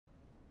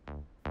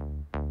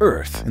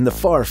Earth, in the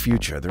far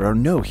future, there are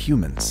no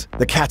humans.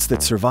 The cats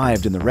that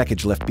survived in the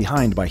wreckage left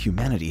behind by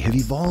humanity have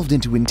evolved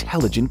into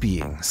intelligent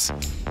beings.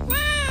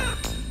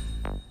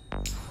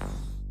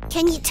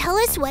 Can you tell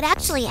us what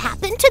actually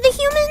happened to the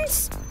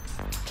humans?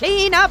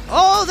 Clean up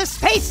all the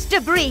space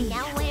debris.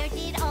 Now where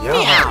did all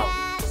Yeah.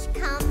 the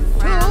trash come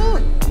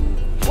from?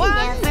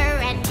 1,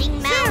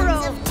 Never-ending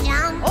mounds of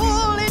junk.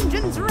 all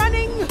engines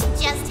running.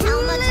 Just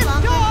how much Lift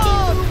longer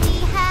off. do we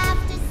have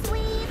to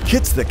sweep?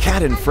 Kitz the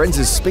Cat and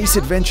Friends' space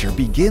adventure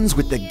begins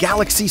with the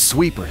Galaxy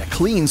Sweeper to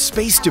clean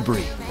space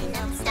debris.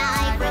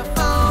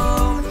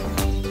 Styrofoam,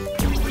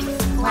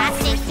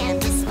 plastic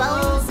and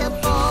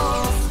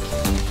disposables.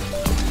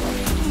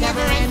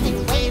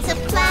 Never-ending waves of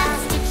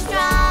plastic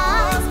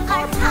straws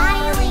are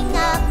piling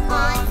up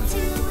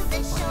onto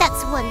the shore.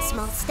 That's one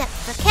small step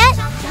for cat,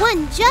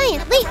 one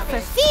giant leap for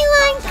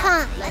feline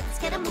kind. Let's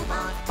get a move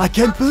on. I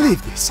can't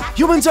believe this.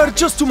 Humans are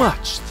just too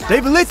much.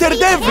 They've littered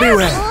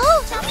everywhere.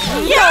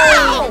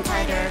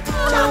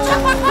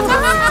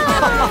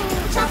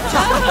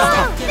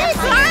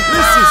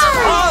 This is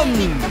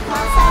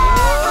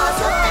fun.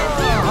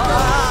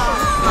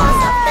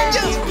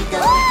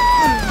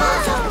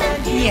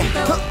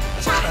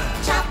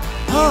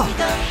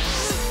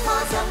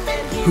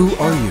 Who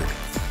are you?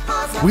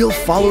 We'll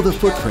follow the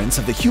footprints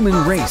of the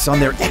human race on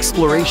their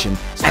exploration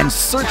and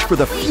search for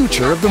the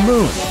future of the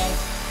moon.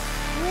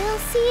 We'll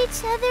see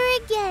each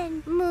other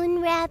again,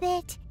 Moon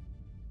Rabbit.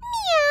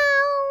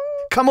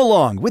 Meow. Come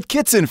along with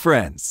Kitz and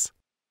Friends.